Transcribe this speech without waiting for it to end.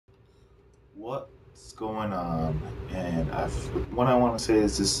What's going on? What I want to say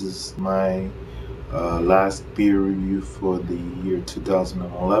is this is my last beer review for the year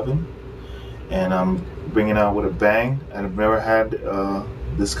 2011, and I'm bringing out with a bang. I've never had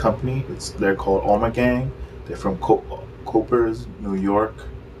this company. They're called Ommegang. They're from Coopers, New York,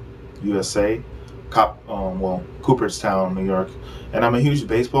 USA. Cooperstown, New York. And I'm a huge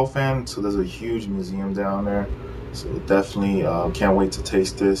baseball fan, so there's a huge museum down there. So definitely can't wait to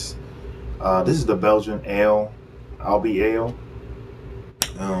taste this. This is the Belgian Ale, Albi Ale.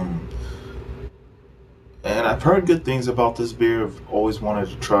 Um, and I've heard good things about this beer. I've always wanted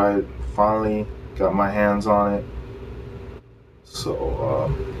to try it. Finally got my hands on it.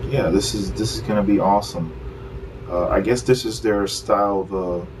 So yeah, this is gonna be awesome. I guess this is their style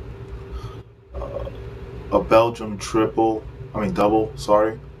of a Belgian triple. I mean double.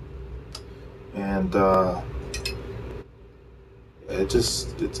 Sorry, and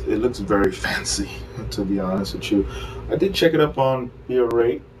it looks very fancy. To be honest with you, I did check it up on Beer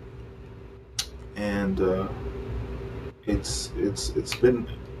Rate, and it's been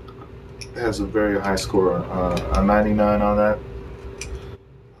has a very high score, a 99 on that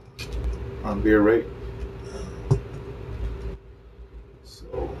on beer rate.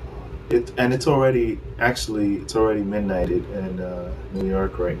 So it's already it's already midnight in New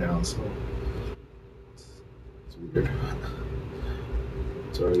York right now. So it's weird.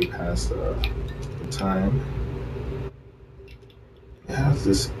 It's already past the time. It has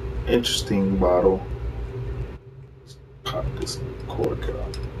this interesting bottle. Let's pop this cork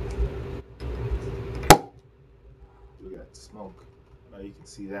out. We got smoke. Now you can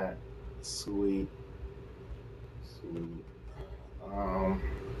see that. Sweet, sweet. Um,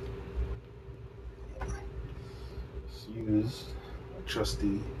 let's use a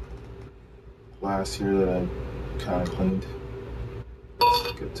trusty glass here that I kind of cleaned.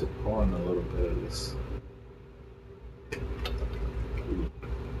 Let's get to pouring a little bit of this.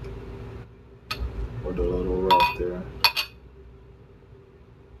 Or the little rub there.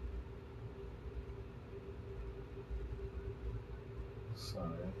 Sorry.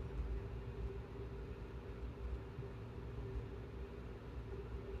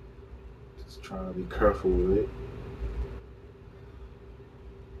 Just trying to be careful with it.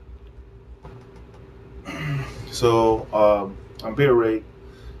 So, on beer rate,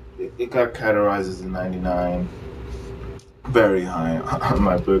 it got categorized as a 99. Very high on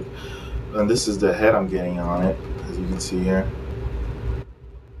my book. And this is the head I'm getting on it, as you can see here.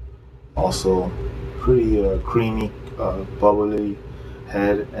 Also, pretty creamy, bubbly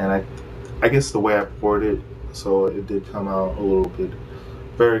head. And I guess the way I poured it, so it did come out a little bit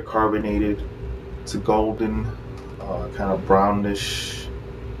very carbonated. It's a golden, kind of brownish.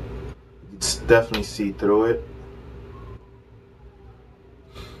 You can definitely see through it.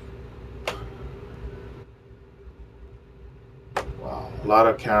 Wow, a lot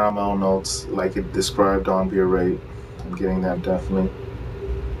of caramel notes, like it described on beer rate. I'm getting that definitely.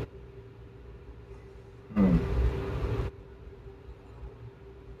 Hmm.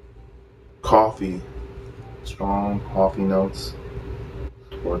 Coffee, strong coffee notes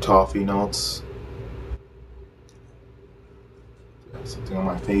or toffee notes. Something on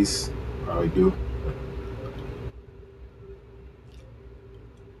my face, probably do.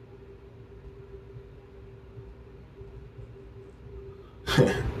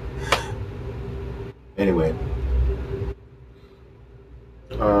 Anyway,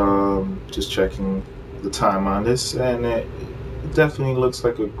 just checking the time on this, and it definitely looks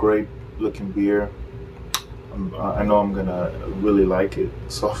like a great looking beer. I know I'm gonna really like it.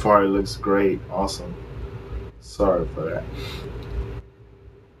 So far, it looks great, awesome. Sorry for that.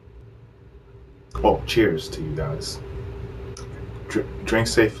 Oh, cheers to you guys. Drink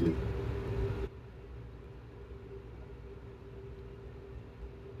safely.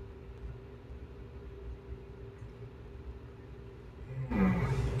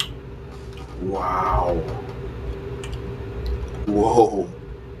 Mm. Wow. Whoa.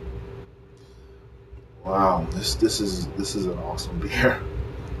 Wow. This is an awesome beer.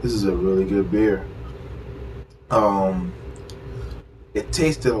 This is a really good beer. Um, it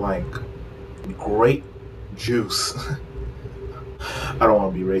tasted like grape juice. I don't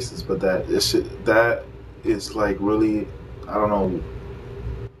want to be racist, but that is like really, I don't know.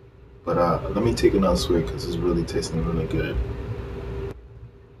 But let me take another swig because it's really tasting really good.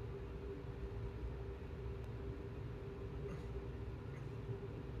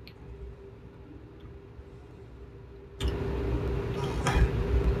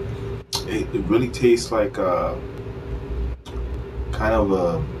 It really tastes like kind of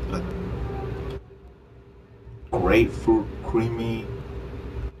a grapefruit creamy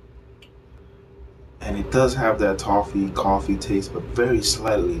and it does have that toffee coffee taste, but very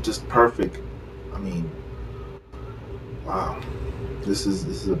slightly, just perfect. I mean, wow, this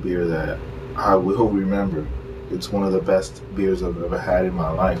is a beer that I will remember. It's one of the best beers I've ever had in my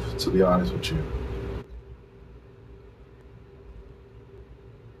life, to be honest with you.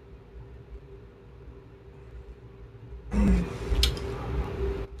 Mm.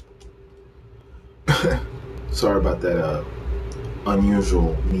 Sorry about that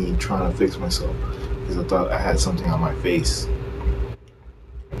unusual me trying to fix myself because I thought I had something on my face,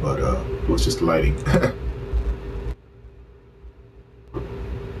 but it was just lighting.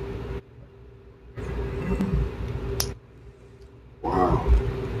 Wow,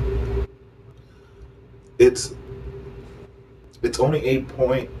 it's it's only 8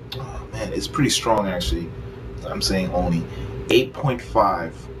 point. Oh man, it's pretty strong actually. I'm saying only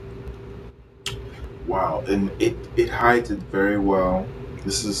 8.5. Wow, and it hides it very well.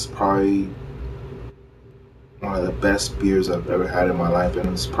 This is probably one of the best beers I've ever had in my life, and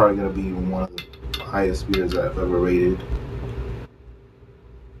it's probably gonna be one of the highest beers I've ever rated.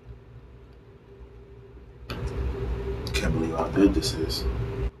 Can't believe how good this is.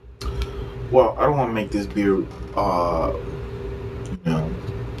 Well, I don't want to make this beer, you know,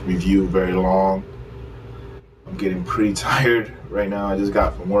 review very long. I'm getting pretty tired right now. I just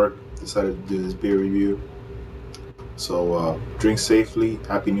got from work, decided to do this beer review. So drink safely.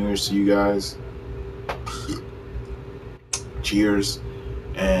 Happy New Year's to you guys. Cheers,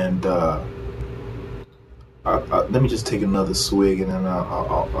 and let me just take another swig, and then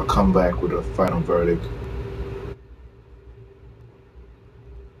I'll come back with a final verdict.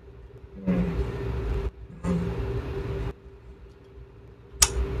 Mm, mm.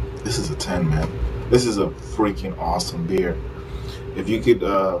 This is a 10, man. This is a freaking awesome beer. If you could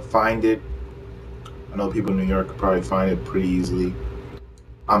find it, I know people in New York could probably find it pretty easily.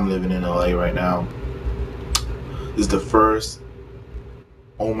 I'm living in LA right now. This is the first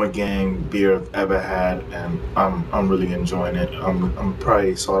Ommegang beer I've ever had, and I'm really enjoying it. I'm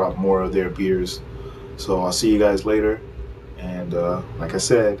probably sought out more of their beers. So I'll see you guys later. And like I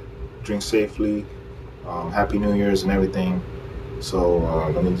said, drink safely. Happy New Year's and everything. So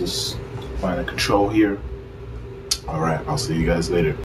let me just find a control here. All right, I'll see you guys later.